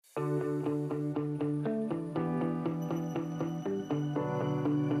Hi,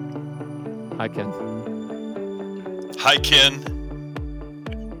 Ken. Hi, Ken.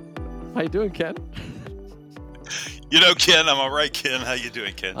 How you doing, Ken? Ken, I'm all right, Ken. How you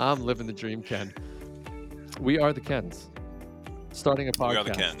doing, Ken? I'm living the dream, Ken. We are the Kens. Starting a podcast. We are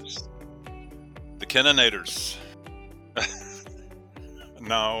the Kens. The Keninators.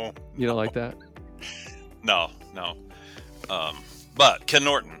 No. You don't like that? No. But Ken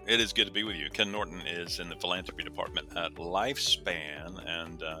Norton, it is good to be with you. Ken Norton is in the philanthropy department at Lifespan,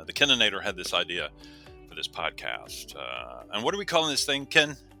 and the Keninator had this idea for this podcast. And what are we calling this thing,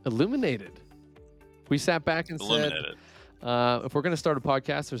 Ken? Illuminated. We sat back and Illuminated. said, if we're going to start a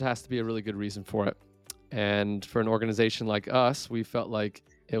podcast, there has to be a really good reason for it. And for an organization like us, we felt like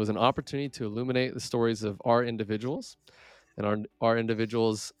it was an opportunity to illuminate the stories of our individuals. And our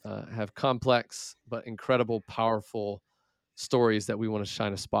individuals have complex but incredible, powerful stories that we want to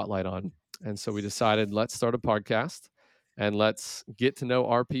shine a spotlight on. And so we decided, let's start a podcast and let's get to know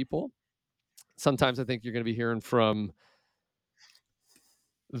our people. Sometimes I think you're going to be hearing from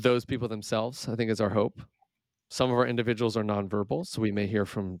those people themselves, I think is our hope. Some of our individuals are nonverbal, so we may hear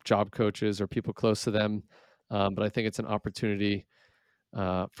from job coaches or people close to them. But I think it's an opportunity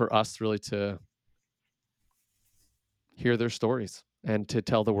for us really to hear their stories and to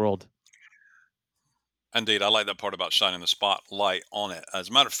tell the world. Indeed, I like that part about shining the spotlight on it. As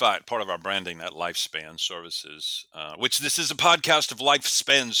a matter of fact, part of our branding at Lifespan Services, which this is a podcast of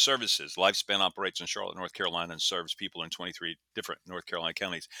Lifespan Services. Lifespan operates in Charlotte, North Carolina, and serves people in 23 different North Carolina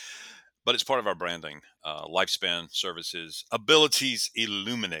counties. But it's part of our branding, Lifespan Services, abilities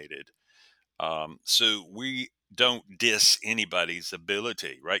illuminated. So we don't diss anybody's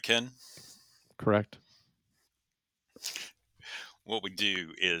ability, right, Ken? Correct. What we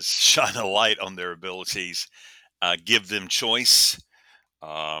do is shine a light on their abilities, give them choice,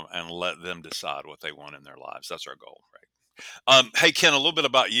 and let them decide what they want in their lives. That's our goal, right? Hey, Ken, a little bit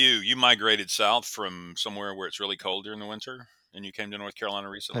about you. You migrated south from somewhere where it's really cold during the winter, and you came to North Carolina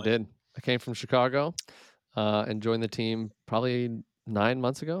recently. I did. I came from Chicago and joined the team probably 9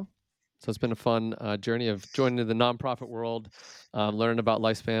 months ago. So it's been a fun journey of joining the nonprofit world, learning about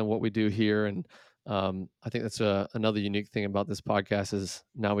Lifespan, what we do here. And I think that's another unique thing about this podcast is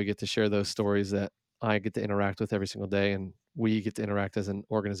now we get to share those stories that I get to interact with every single day, and we get to interact as an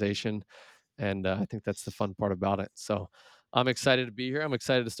organization. And I think that's the fun part about it. So I'm excited to be here. I'm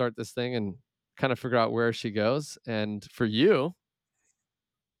excited to start this thing and kind of figure out where she goes. And for you,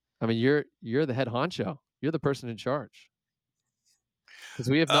 I mean, you're the head honcho. You're the person in charge. Because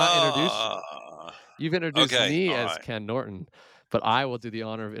we have not introduced you've introduced Okay, me all as right. Ken Norton, but I will do the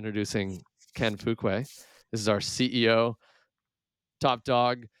honor of introducing Ken Fuquay. This is our CEO, top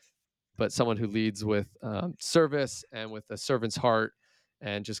dog, but someone who leads with service and with a servant's heart,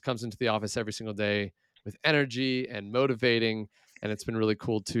 and just comes into the office every single day with energy and motivating. And it's been really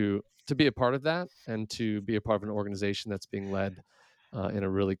cool to be a part of that and to be a part of an organization that's being led in a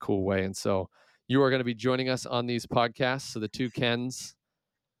really cool way. And so you are going to be joining us on these podcasts. So the two Kens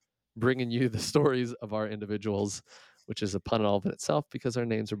bringing you the stories of our individuals, which is a pun in all of it itself because our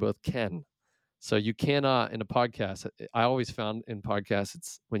names are both Ken. So you cannot in a podcast. I always found in podcasts,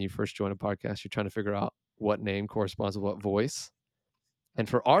 it's when you first join a podcast, you're trying to figure out what name corresponds with what voice. And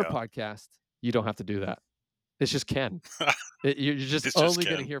for our podcast, you don't have to do that. It's just Ken. You're just only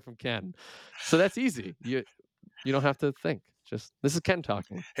going to hear from Ken. So that's easy. You don't have to think. Just this is Ken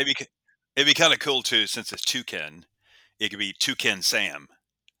talking. It'd be kind of cool too, since it's Toucan. It could be Toucan Sam.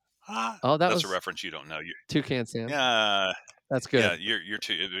 Oh, that's a reference you don't know. Toucan Sam. Yeah, that's good. Yeah, you're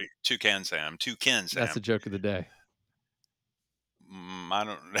Toucan Sam. Toucan Sam. That's the joke of the day. I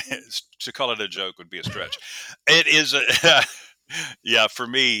don't. To call it a joke would be a stretch. It is a. Yeah, for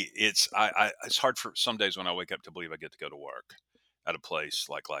me, it's hard for some days when I wake up to believe I get to go to work at a place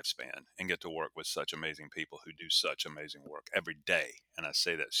like Lifespan and get to work with such amazing people who do such amazing work every day. And I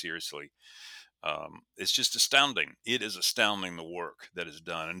say that seriously. It's just astounding. It is astounding the work that is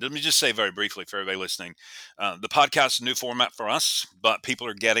done. And let me just say very briefly for everybody listening, the podcast is a new format for us, but people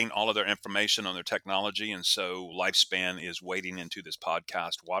are getting all of their information on their technology. And so Lifespan is wading into this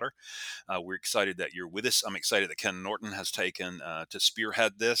podcast water. We're excited that you're with us. I'm excited that Ken Norton has taken to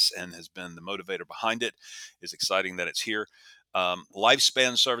spearhead this and has been the motivator behind it. It's exciting that it's here.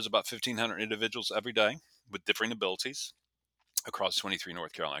 Lifespan serves about 1,500 individuals every day with differing abilities across 23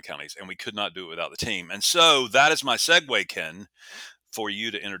 North Carolina counties, and we could not do it without the team. And so that is my segue, Ken, for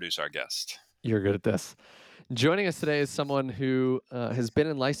you to introduce our guest. You're good at this. Joining us today is someone who has been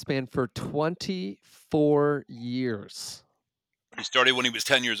in Lifespan for 24 years. He started when he was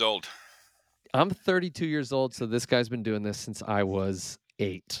 10 years old. I'm 32 years old, so this guy's been doing this since I was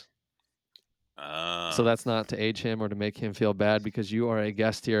 8. So Uh, that's not to age him or to make him feel bad because you are a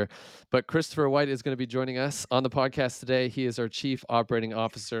guest here. But Christopher White is going to be joining us on the podcast today. He is our Chief Operating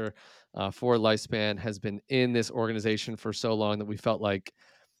Officer for Lifespan, has been in this organization for so long that we felt like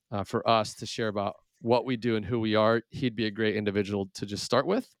for us to share about what we do and who we are, he'd be a great individual to just start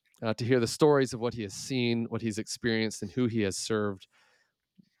with, to hear the stories of what he has seen, what he's experienced, and who he has served.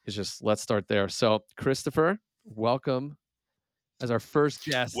 Is just let's start there. So, Christopher, welcome as our first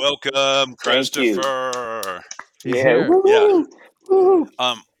guest. Welcome, Thank you. Christopher. He's Yeah. here. Yeah. Woo-hoo. Woo.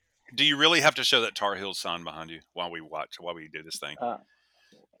 Um, do you really have to show that Tar Heels sign behind you while we do this thing?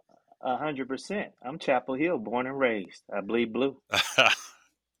 100%. I'm Chapel Hill, born and raised. I bleed blue.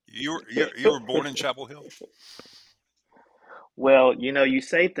 You were born in Chapel Hill. Well, you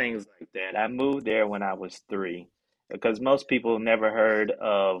say things like that. I moved there when I was 3 because most people never heard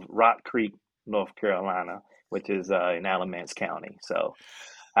of Rock Creek, North Carolina, which is in Alamance County. So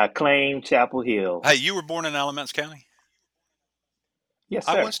I claim Chapel Hill. Hey, you were born in Alamance County. Yes,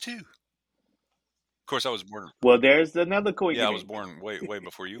 I sir. was too. Of course, I was born. Well, there's another Yeah, I was coincidence. born way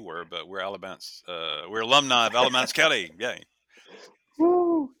before you were, but we're Alamance. We're alumni of Alamance County. Yay!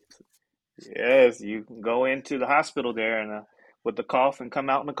 Woo. Yes, you can go into the hospital there and with the cough and come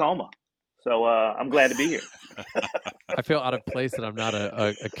out in a coma. So I'm glad to be here. I feel out of place that I'm not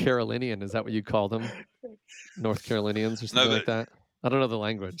a Carolinian. Is that what you call them? North Carolinians or No, something like that? I don't know the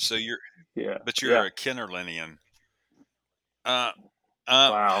language. so you're, Yeah, but you're yeah. a Kennerlinian. Uh, uh,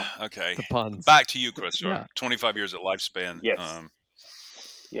 Wow. okay. The puns. Back to you, Christopher. Yeah. 25 years at Lifespan. Yes, And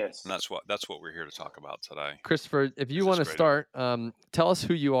yes. that's what we're here to talk about today. Christopher, if you Is want this to great? start, tell us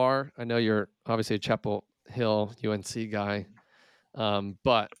who you are. I know you're obviously a Chapel Hill UNC guy,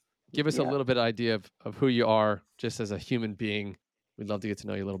 but give us a Yeah. little bit of idea of who you are just as a human being. We'd love to get to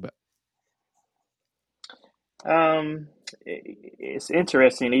know you a little bit. It's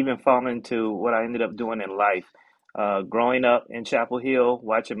interesting, even falling to what I ended up doing in life. Growing up in Chapel Hill,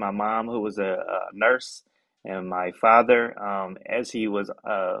 watching my mom, who was a nurse, and my father, as he was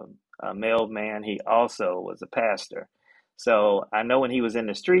a mailman, he also was a pastor. So I know when he was in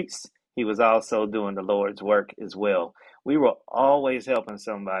the streets, he was also doing the Lord's work as well. We were always helping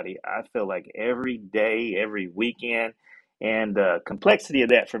somebody, I feel like every day, every weekend. And the complexity of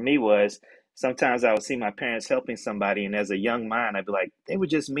that for me was sometimes I would see my parents helping somebody, and as a young mind, I'd be like, they were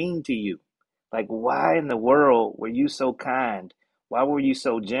just mean to you. Like, why in the world were you so kind? Why were you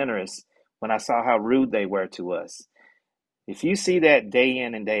so generous when I saw how rude they were to us? If you see that day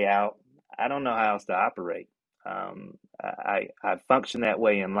in and day out, I don't know how else to operate. I function that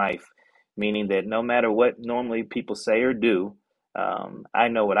way in life, meaning that no matter what normally people say or do, I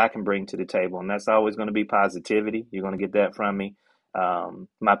know what I can bring to the table, and that's always going to be positivity. You're going to get that from me.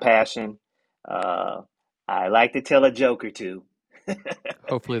 My passion. Uh, I like to tell a joke or two,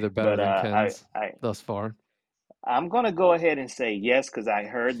 Hopefully, they're better but than Ken's I thus far. I'm gonna go ahead and say yes because I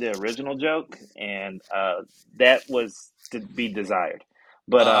heard the original joke, and that was to be desired.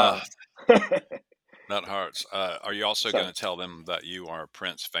 But Uh, that hurts. Are you also going so to tell them that you are a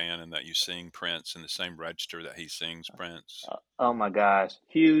Prince fan and that you sing Prince in the same register that he sings Prince? oh my gosh,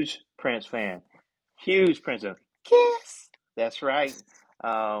 huge Prince fan, huge Prince fan. Kiss. That's right.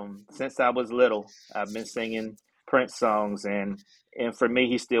 Since I was little, I've been singing Prince songs, and for me,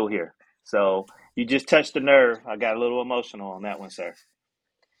 he's still here. So you just touched the nerve. I got a little emotional on that one, sir.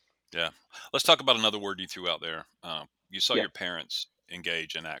 Yeah. Let's talk about another word you threw out there. You saw Yeah. your parents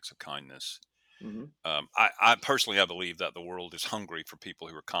engage in acts of kindness. Hmm. I personally, I believe that the world is hungry for people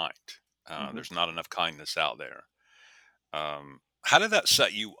who are kind. Hmm. There's not enough kindness out there. How did that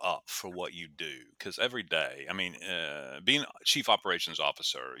set you up for what you do? Because every day, I mean, being chief operations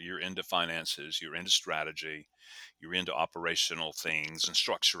officer, you're into finances, you're into strategy, you're into operational things and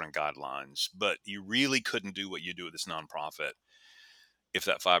structure and guidelines, but you really couldn't do what you do with this nonprofit if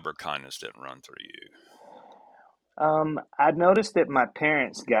that fiber of kindness didn't run through you. I noticed that my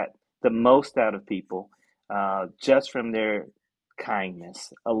parents got the most out of people just from their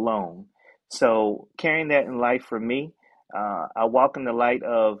kindness alone. So, carrying that in life for me, I walk in the light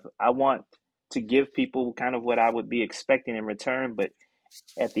of I want to give people kind of what I would be expecting in return. But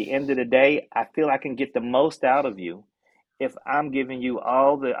at the end of the day, I feel I can get the most out of you if I'm giving you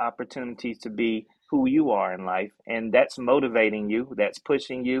all the opportunities to be who you are in life, and that's motivating you, that's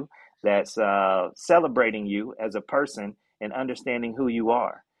pushing you, that's celebrating you as a person and understanding who you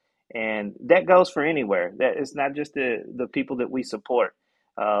are. And that goes for anywhere. That it's not just the people that we support,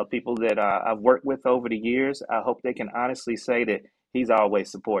 people that I've worked with over the years. I hope they can honestly say that he's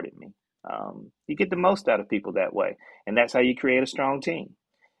always supported me. You get the most out of people that way, and that's how you create a strong team.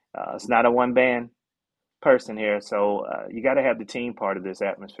 It's not a one band. person here. So you got to have the team part of this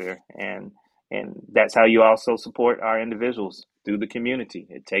atmosphere, and that's how you also support our individuals through the community.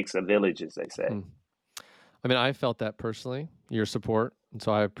 It takes a village, as they say. Hmm. I mean, I felt that personally, your support. And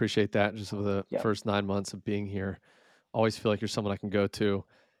so I appreciate that just for the Yep. first 9 months of being here. Always feel like you're someone I can go to,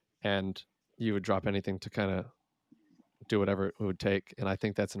 and you would drop anything to kind of do whatever it would take. And I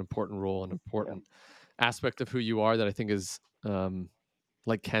think that's an important role, an Yep. important aspect of who you are that I think is,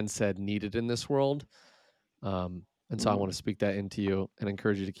 like Ken said, needed in this world. And so I Mhm. want to speak that into you and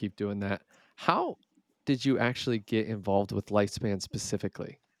encourage you to keep doing that. How did you actually get involved with Lifespan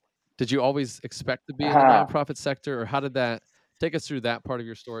specifically? Did you always expect to be in the Ah, nonprofit sector, or how did that take us through that part of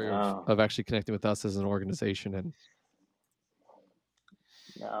your story uh, of actually connecting with us as an organization? And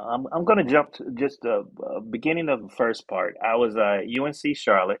I'm going to jump to just the beginning of the first part. I was UNC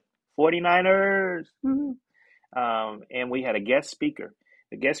Charlotte 49ers. Woo. And we had a guest speaker.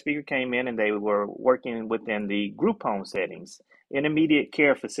 The guest speaker came in and they were working within the group home settings, intermediate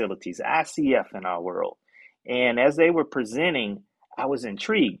care facilities, ICF in our world. And as they were presenting, I was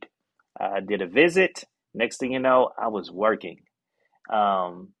intrigued. I did a visit. Next thing you know, I was working.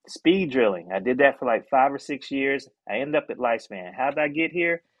 Speed drilling. I did that for like 5 or 6 years. I ended up at Lifespan. How did I get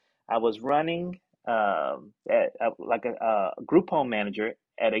here? I was running like a group home manager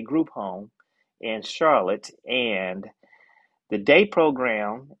at a group home in Charlotte, and the day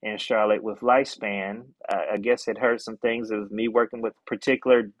program in Charlotte with Lifespan, I guess had heard some things of me working with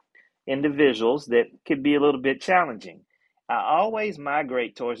particular individuals that could be a little bit challenging. I always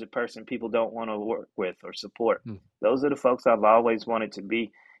migrate towards the person people don't want to work with or support. hmm, Those are the folks I've always wanted to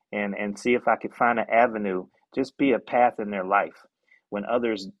be, and see if I could find an avenue, just be a path in their life when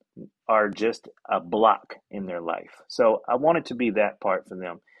others are just a block in their life. So I wanted to be that part for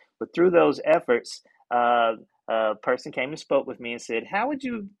them. But through those efforts, a person came and spoke with me and said, "How would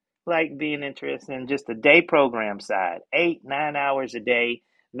you like being interested in just the day program side, 8, 9 hours a day,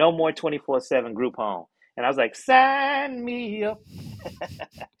 no more 24/7 group home?" And I was like, "Sign me up."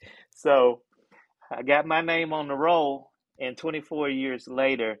 So I got my name on the roll, and 24 years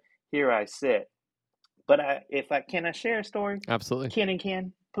later, here I sit. But if I can, I share a story, absolutely. Ken and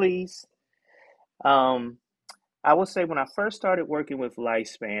Ken, please. Um, I will say when I first started working with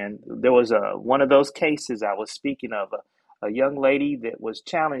Lifespan, there was one of those cases I was speaking of, a young lady that was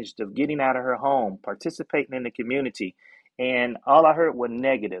challenged of getting out of her home, participating in the community, and all I heard were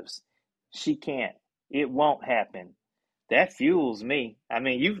negatives. She can't. It won't happen. That fuels me. I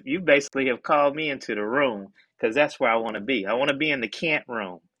mean, you basically have called me into the room because that's where I want to be. I want to be in the can't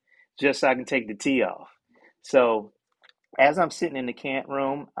room, just so I can take the tea off. So as I'm sitting in the camp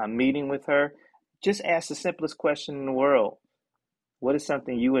room, I'm meeting with her. Just ask the simplest question in the world. What is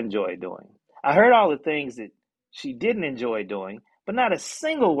something you enjoy doing? I heard all the things that she didn't enjoy doing, but not a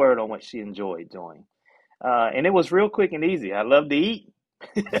single word on what she enjoyed doing. And it was real quick and easy. I love to eat.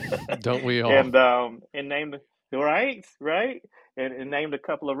 Don't we all? And named right, and named a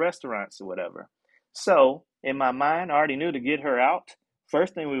couple of restaurants or whatever. So in my mind, I already knew to get her out.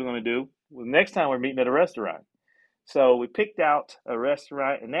 First thing we were going to do was next time we're meeting at a restaurant. So we picked out a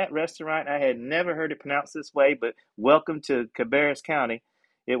restaurant, and that restaurant, I had never heard it pronounced this way, but welcome to Cabarrus County.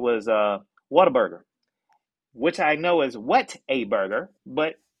 It was Whataburger, which I know is what a burger,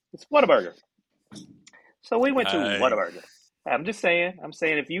 but it's Whataburger. So we went to I Whataburger. I'm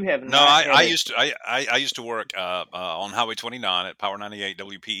saying if you have No, not had I a, used to I used to work on Highway 29 at Power 98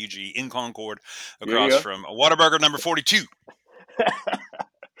 WPEG in Concord, there across you from Whataburger number 42. go.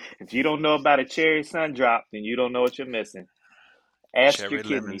 If you don't know about a cherry sun drop, then you don't know what you're missing. Ask your Cherry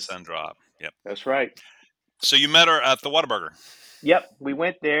lemon kidneys. sun drop. Yep. That's right. So you met her at the Whataburger. Yep, we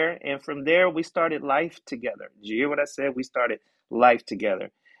went there, and from there we started life together. Did you hear what I said? We started life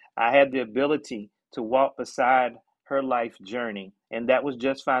together. I had the ability to walk beside her life journey, and that was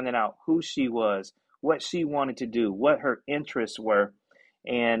just finding out who she was, what she wanted to do, what her interests were,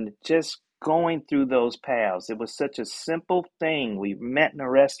 and just going through those paths. It was such a simple thing. We met in a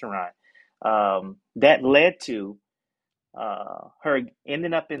restaurant that led to her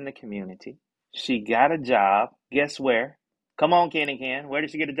ending up in the community. She got a job. Guess where? Come on, Kenny Ken. Where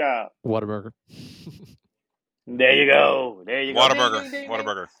did she get a job? Whataburger. There you go. There you go. Ding, Whataburger. ding, ding, ding.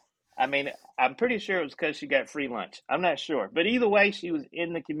 Whataburger. I mean, I'm pretty sure it was because she got free lunch. I'm not sure. But either way, she was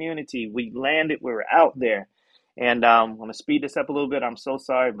in the community. We landed, we were out there. And I'm going to speed this up a little bit. I'm so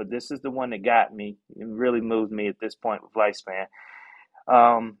sorry, but this is the one that got me. It really moved me at this point with Lifespan.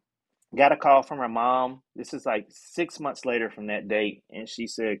 Um, got a call from her mom. This is like 6 months later from that date. And she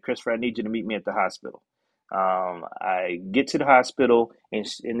said, "Christopher, I need you to meet me at the hospital." I get to the hospital, and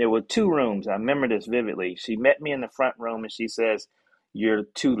there were two rooms. I remember this vividly. She met me in the front room, and she says, "You're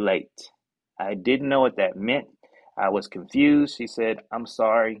too late." I didn't know what that meant. I was confused. She said, I'm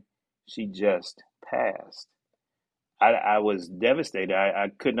sorry. She just passed. I was devastated. I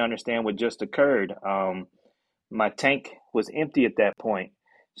couldn't understand what just occurred. My tank was empty at that point.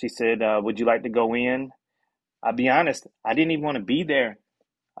 She said, would you like to go in? I'll be honest, I didn't even want to be there.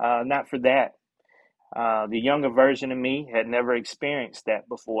 Not for that. The younger version of me had never experienced that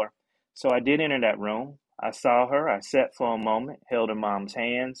before. So I did enter that room. I saw her. I sat for a moment, held her mom's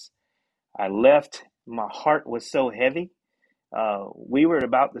hands. I left. My heart was so heavy. We were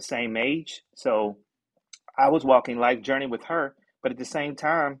about the same age. So I was walking life journey with her. But at the same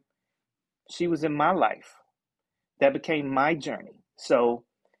time, she was in my life. That became my journey. So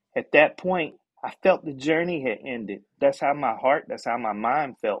at that point, I felt the journey had ended. That's how my heart, that's how my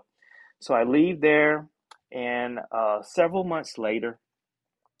mind felt. So I leave there, and several months later,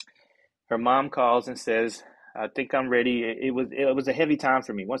 her mom calls and says, "I think I'm ready." It was a heavy time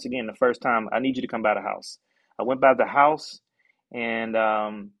for me. Once again, the first time, I need you to come by the house. I went by the house, and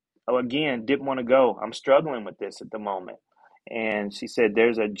again, didn't want to go. I'm struggling with this at the moment. And she said,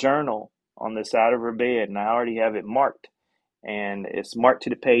 "There's a journal on the side of her bed, and I already have it marked, and it's marked to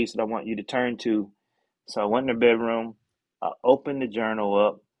the page that I want you to turn to." So I went in the bedroom, I opened the journal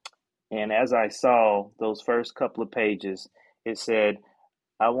up, and as I saw those first couple of pages, it said,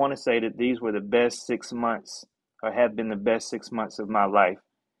 I want to say that these were the best 6 months, or have been the best 6 months of my life,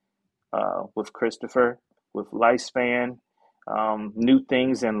 with Christopher, with Lifespan, new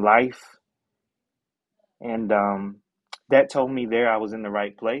things in life. And that told me there I was in the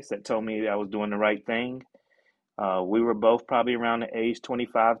right place. That told me I was doing the right thing. We were both probably around the age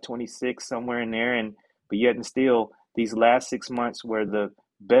 25, 26, somewhere in there. But yet and still, these last 6 months were the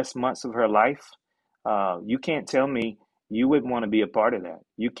best months of her life. You can't tell me you wouldn't want to be a part of that.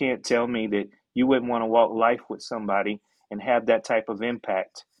 You can't tell me that you wouldn't want to walk life with somebody and have that type of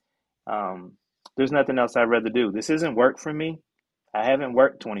impact. Um, there's nothing else I'd rather do. This isn't work for me. I haven't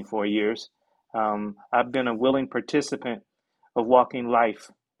worked 24 years. I've been a willing participant of walking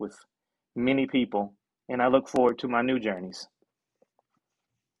life with many people, and I look forward to my new journeys.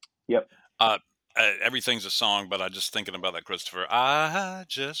 Yep. Uh, Everything's a song, but I just thinking about that, Christopher. I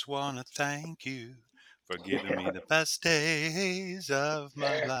just want to thank you for giving me Yeah. the best days of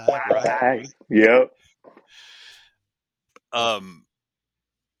my life. Right. Right. Yep. Um,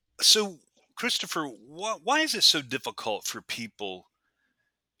 so, Christopher, why is it so difficult for people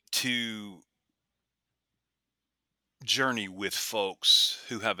to journey with folks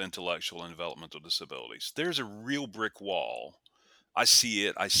who have intellectual and developmental disabilities? There's a real brick wall. I see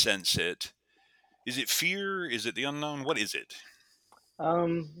it. I sense it. Is it fear? Is it the unknown? What is it?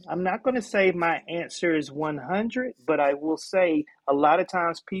 I'm not going to say my answer is 100, but I will say a lot of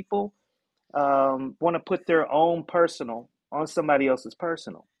times people want to put their own personal on somebody else's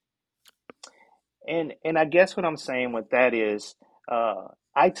personal. And I guess what I'm saying with that is,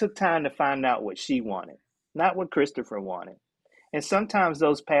 I took time to find out what she wanted, not what Christopher wanted. And sometimes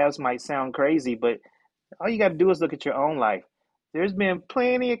those paths might sound crazy, but all you got to do is look at your own life. There's been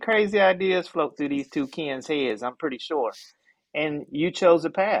plenty of crazy ideas float through these two Ken's heads, I'm pretty sure. And you chose a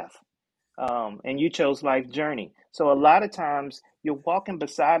path, and you chose life journey. So a lot of times you're walking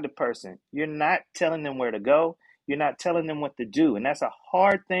beside the person. You're not telling them where to go. You're not telling them what to do, and that's a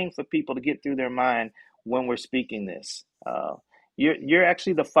hard thing for people to get through their mind when we're speaking this. You're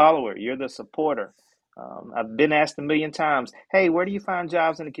actually the follower. You're the supporter. I've been asked a million times, "Hey, where do you find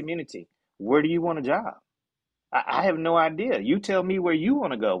jobs in the community? Where do you want a job?" I have no idea. You tell me where you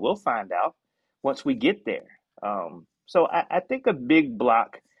want to go. We'll find out once we get there. So I think a big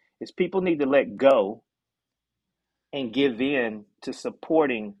block is people need to let go and give in to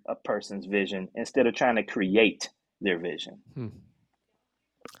supporting a person's vision instead of trying to create their vision. Hmm.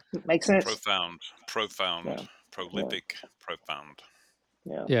 Make sense? Profound, Yeah, profound, yeah, prolific, profound.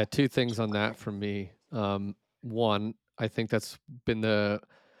 yeah. Yeah, two things on that for me. One, I think that's been the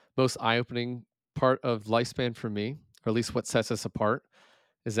most eye-opening part of Lifespan for me, or at least what sets us apart,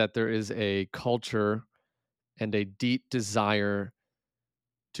 is that there is a culture and a deep desire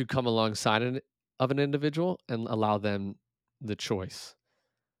to come alongside of an individual and allow them the choice.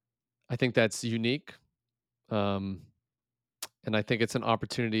 I think that's unique. Um, and I think it's an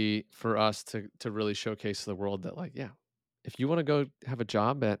opportunity for us to really showcase to the world that, like, yeah, if you want to go have a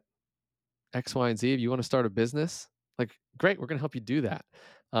job at X, Y, and Z, if you want to start a business, like, great, we're going to help you do that.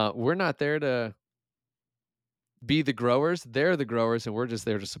 We're not there to be the growers; they're the growers, and we're just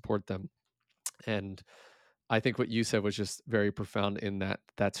there to support them. And I think what you said was just very profound in that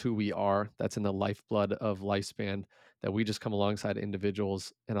that's who we are. That's in the lifeblood of Lifespan, that we just come alongside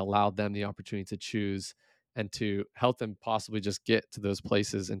individuals and allow them the opportunity to choose and to help them possibly just get to those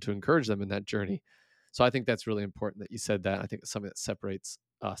places and to encourage them in that journey. So I think that's really important that you said that. I think it's something that separates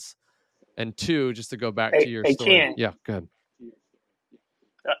us. And two, just to go back to your Hey, story. Ken, Yeah, go ahead.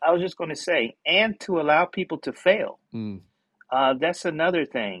 I was just going to say, and to allow people to fail. Mm, That's another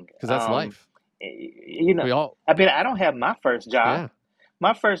thing. because that's life. You know, We all, I mean, I don't have my first job. yeah.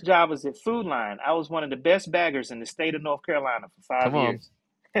 My first job was at Food Line. I was one of the best baggers in the state of North Carolina for Come five on. years.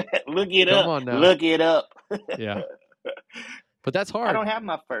 Look it Come up. on now. Look it up. Yeah. But that's I hard. don't have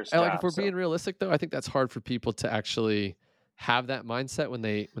my first And like if job, we're being so realistic though, I think that's hard for people to actually have that mindset when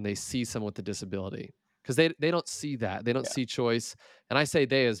they see someone with a disability. Because they don't see that. They don't yeah, see choice. And I say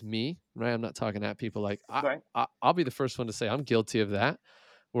they as me, right? I'm not talking at people like right. I'll be the first one to say I'm guilty of that.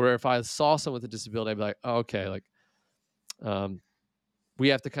 Where if I saw someone with a disability, I'd be like, oh, okay, like um, we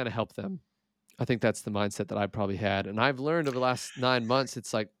have to kind of help them. I think that's the mindset that I probably had. And I've learned over the last 9 months,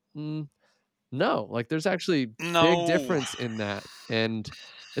 it's like, no, like there's actually big No, difference in that. And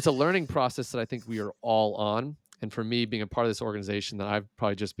it's a learning process that I think we are all on. And for me, being a part of this organization that I've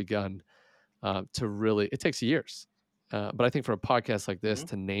probably just begun to really, it takes years. But I think for a podcast like this, Hmm.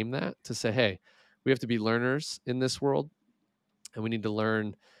 to name that, to say, hey, we have to be learners in this world. And we need to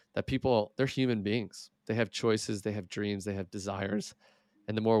learn that people, they're human beings. They have choices, they have dreams, they have desires.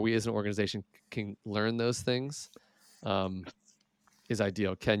 And the more we as an organization can learn those things, um, is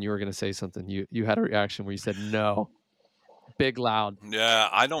ideal. Ken, you were going to say something. You had a reaction where you said no, big loud. yeah,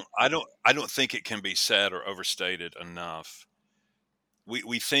 I don't think it can be said or overstated enough.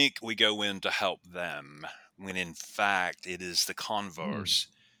 We think we go in to help them, when in fact it is the Mm, converse,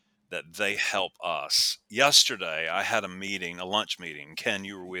 that they help us. Yesterday, I had a meeting, a lunch meeting. Ken,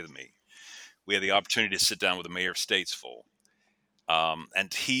 you were with me. We had the opportunity to sit down with the mayor of Statesville.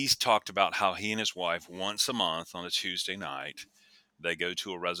 And he's talked about how he and his wife, once a month on a Tuesday night, they go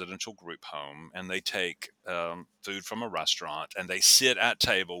to a residential group home and they take food from a restaurant and they sit at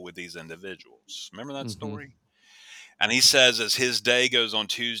table with these individuals. Remember that mm-hmm, story? And he says, as his day goes on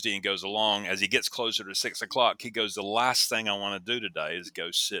Tuesday and goes along, as he gets closer to 6 o'clock, he goes, "The last thing I want to do today is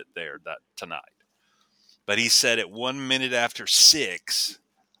go sit there tonight." But he said at 1 minute after 6,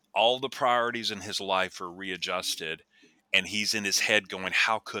 all the priorities in his life are readjusted. And he's in his head going,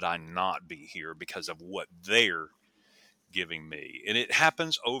 how could I not be here because of what they're giving me? And it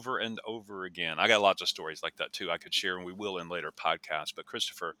happens over and over again. I got lots of stories like that too I could share, and we will in later podcasts. But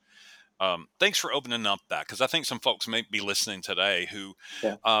Christopher, thanks for opening up that, because I think some folks may be listening today who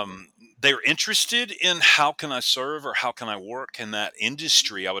Yeah. um, they're interested in how can I serve or how can I work in that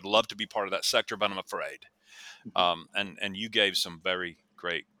industry. I would love to be part of that sector, but I'm afraid. Mhm. And you gave some very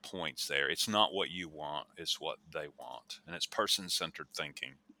great points there. It's not what you want; it's what they want, and it's person-centered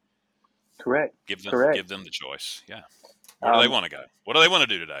thinking. Correct. Give Correct. them the choice. Yeah. Where do they Um, want to go? What do they want to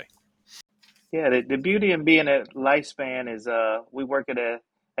do today? yeah, the beauty in being a lifespan is we work at an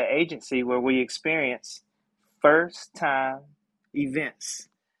agency where we experience first time events.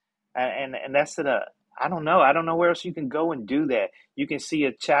 And that's it. I don't know. I don't know where else you can go and do that. You can see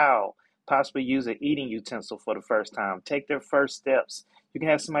a child possibly use an eating utensil for the first time, take their first steps. You can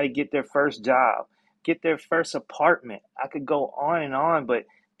have somebody get their first job, get their first apartment. I could go on, but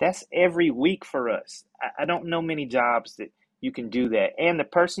that's every week for us. I don't know many jobs that you can do that. And the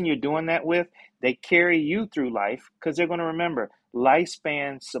person you're doing that with, they carry you through life because they're going to remember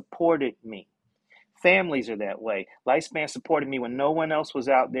lifespan supported me. Families are that way. Lifespan supported me when no one else was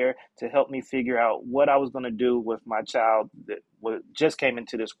out there to help me figure out what I was going to do with my child that just came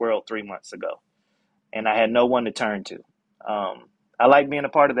into this world 3 months ago. And I had no one to turn to. I like being a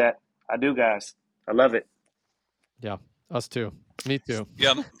part of that. I do, guys. I love it. yeah, us too. Me too.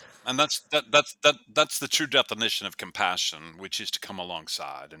 Yeah, and that's the true definition of compassion, which is to come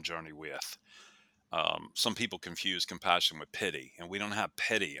alongside and journey with. Some people confuse compassion with pity, and we don't have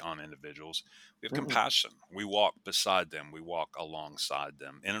pity on individuals. We have Mm-mm. compassion. We walk beside them. We walk alongside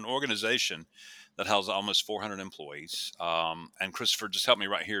them. In an organization that has almost 400 employees, and Christopher, just help me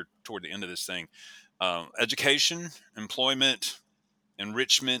right here toward the end of this thing. Education, employment,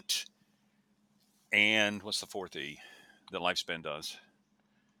 enrichment, and what's the fourth E that Lifespan does?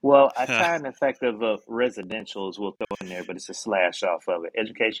 Well, I tie an effective residential as we'll throw in there, but it's a slash off of it.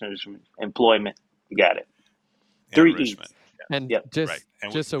 Education, employment. You got it. Three Enrichment. E's. And Yep. Right.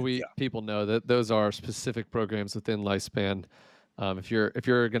 And just so yeah, we people know that those are specific programs within Lifespan. If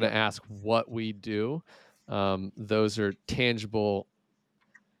you're going to Yep. ask what we do, those are tangible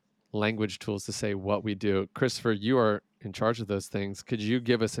language tools to say what we do. Christopher, you are in charge of those things. Could you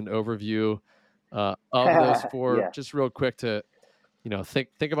give us an overview of those four, Yeah. just real quick, to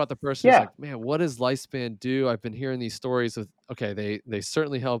think about the person who's Yeah. like, man, what does lifespan do? I've been hearing these stories of, okay, they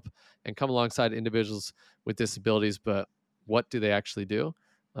certainly help and come alongside individuals with disabilities, but what do they actually do?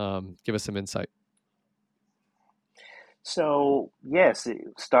 Give us some insight. So yes,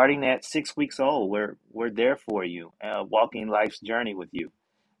 starting at 6 weeks old, we're there for you, walking life's journey with you.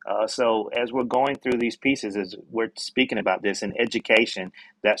 So as we're going through these pieces, as we're speaking about this in education,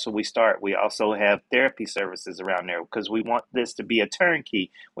 that's where we start. We also have therapy services around there because we want this to be a turnkey.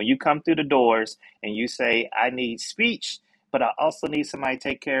 When you come through the doors and you say, I need speech, but I also need somebody to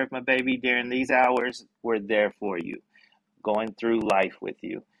take care of my baby during these hours, we're there for you, going through life with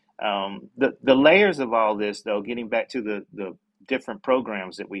you. The layers of all this, though, getting back to the different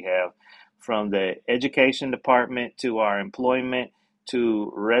programs that we have, from the education department to our employment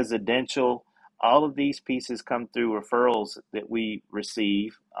to residential, all of these pieces come through referrals that we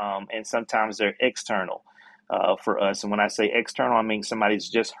receive, and sometimes they're external for us. And when I say external, I mean somebody's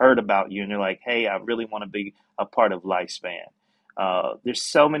just heard about you and they're like, hey, I really want to be a part of Lifespan. There's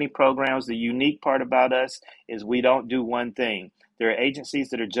so many programs. The unique part about us is we don't do one thing. There are agencies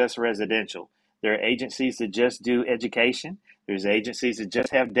that are just residential. There are agencies that just do education. There's agencies that just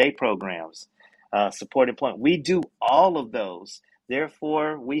have day programs, support employment. We do all of those.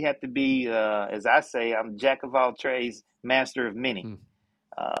 Therefore, we have to be, as I say, I'm jack of all trades, master of many. Hmm.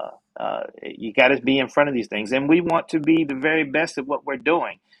 You got to be in front of these things, and we want to be the very best at what we're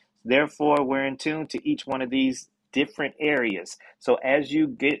doing. Therefore, we're in tune to each one of these different areas. So as you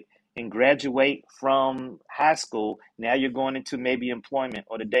get and graduate from high school, now you're going into maybe employment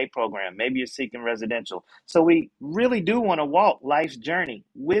or the day program. Maybe you're seeking residential. So we really do want to walk life's journey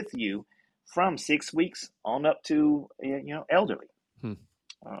with you from 6 weeks on up to elderly. Hmm.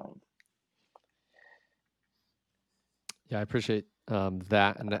 Um, Yeah, I appreciate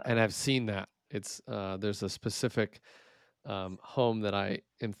that, and I've seen that. It's there's a specific home that I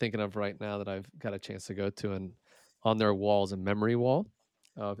am thinking of right now that I've got a chance to go to, and on their walls, a memory wall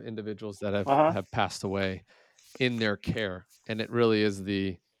of individuals that uh-huh. have passed away in their care, and it really is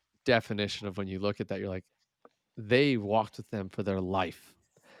the definition of when you look at that, you're like, they walked with them for their life,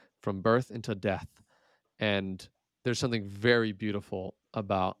 from birth into death, and there's something very beautiful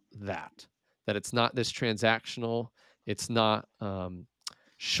about that. That it's not this transactional, it's not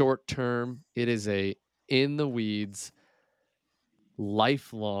short term. It is a in the weeds,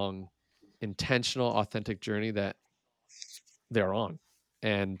 lifelong, intentional, authentic journey that they're on,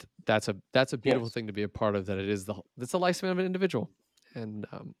 and that's a beautiful Yes. thing to be a part of. That it is it's the lifespan of an individual, and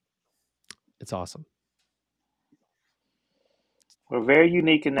it's awesome. We're very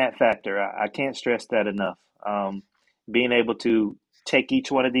unique in that factor. I can't stress that enough. Being able to take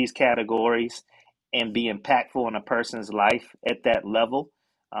each one of these categories and be impactful in a person's life at that level,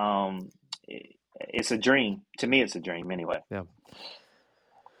 um, it's a dream. To me, it's a dream anyway. Yeah.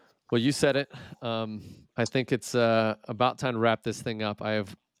 Well, you said it. I think it's about time to wrap this thing up. I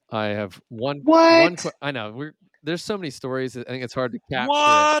have one. What? I know there's so many stories. I think it's hard to capture it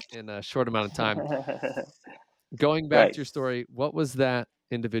What? in a short amount of time. Going back Right. to your story, what was that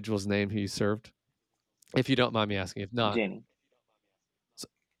individual's name who you served? If you don't mind me asking. If not, Jenny. s-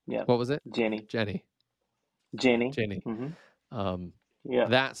 Yep. what was it? Jenny. Jenny. Jenny. Jenny. Hmm. Um, Yep.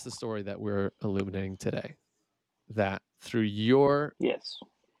 that's the story that we're illuminating today. That through your Yes.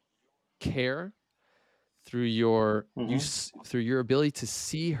 care, through your Hmm. through your ability to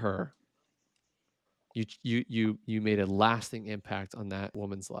see her, you made a lasting impact on that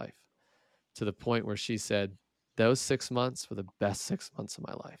woman's life, to the point where she said, those 6 months were the best 6 months of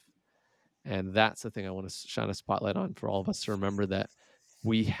my life. And that's the thing I want to shine a spotlight on for all of us, to remember that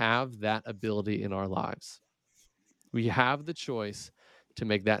we have that ability in our lives. We have the choice to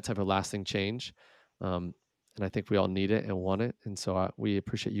make that type of lasting change. And I think we all need it and want it. And so we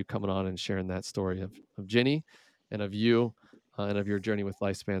appreciate you coming on and sharing that story of Ginny and of you and of your journey with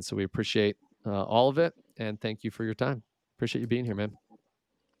Lifespan. So we appreciate all of it. And thank you for your time. Appreciate you being here, man.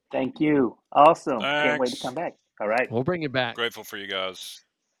 Thank you. Awesome. Can't wait to Thanks. come back. All right. We'll bring you back. Grateful for you guys.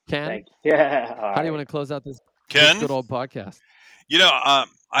 Ken, Thank you. Yeah. All how do you right. want to close out this Ken, good old podcast?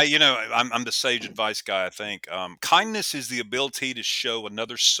 I'm the sage advice guy. I think kindness is the ability to show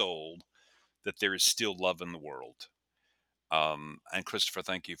another soul that there is still love in the world. And Christopher,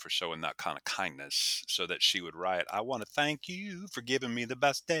 thank you for showing that kind of kindness so that she would write, I want to thank you for giving me the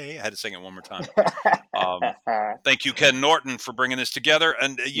best day. I had to sing it one more time. Um, thank you, Ken Norton, for bringing this together.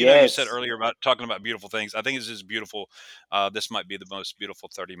 And you said Yes. earlier about talking about beautiful things. I think this is beautiful. This might be the most beautiful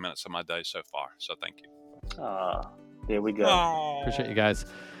 30 minutes of my day so far. So thank you. There we go. Appreciate you Oh, guys.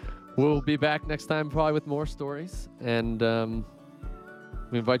 We'll be back next time, probably with more stories. And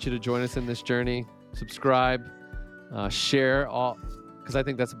we invite you to join us in this journey. Subscribe, Share all, because I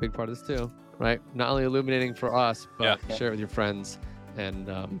think that's a big part of this too, right? Not only illuminating for us, but Yeah. share it with your friends, and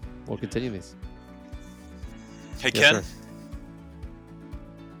we'll continue these. Hey, Yes, Ken. sir.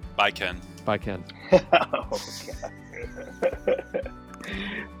 Bye, Ken. Bye, Ken. Oh, God.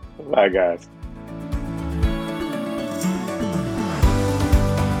 Bye, guys.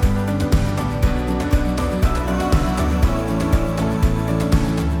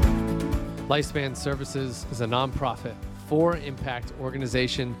 Lifespan Services is a nonprofit for-impact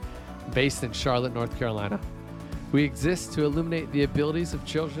organization based in Charlotte, North Carolina. We exist to illuminate the abilities of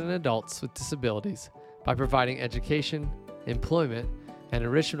children and adults with disabilities by providing education, employment, and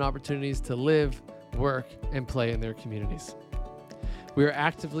enrichment opportunities to live, work, and play in their communities. We are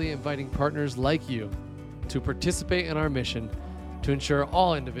actively inviting partners like you to participate in our mission to ensure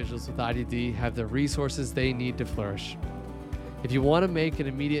all individuals with IDD have the resources they need to flourish. If you want to make an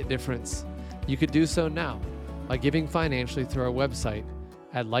immediate difference, you could do so now by giving financially through our website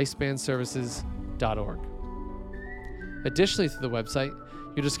at lifespanservices.org. Additionally, through the website,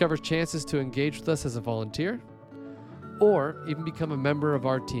 you'll discover chances to engage with us as a volunteer or even become a member of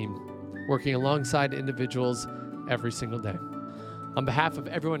our team, working alongside individuals every single day. On behalf of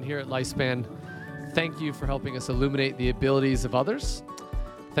everyone here at Lifespan, thank you for helping us illuminate the abilities of others.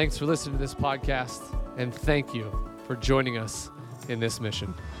 Thanks for listening to this podcast, and thank you for joining us in this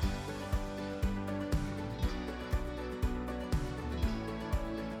mission.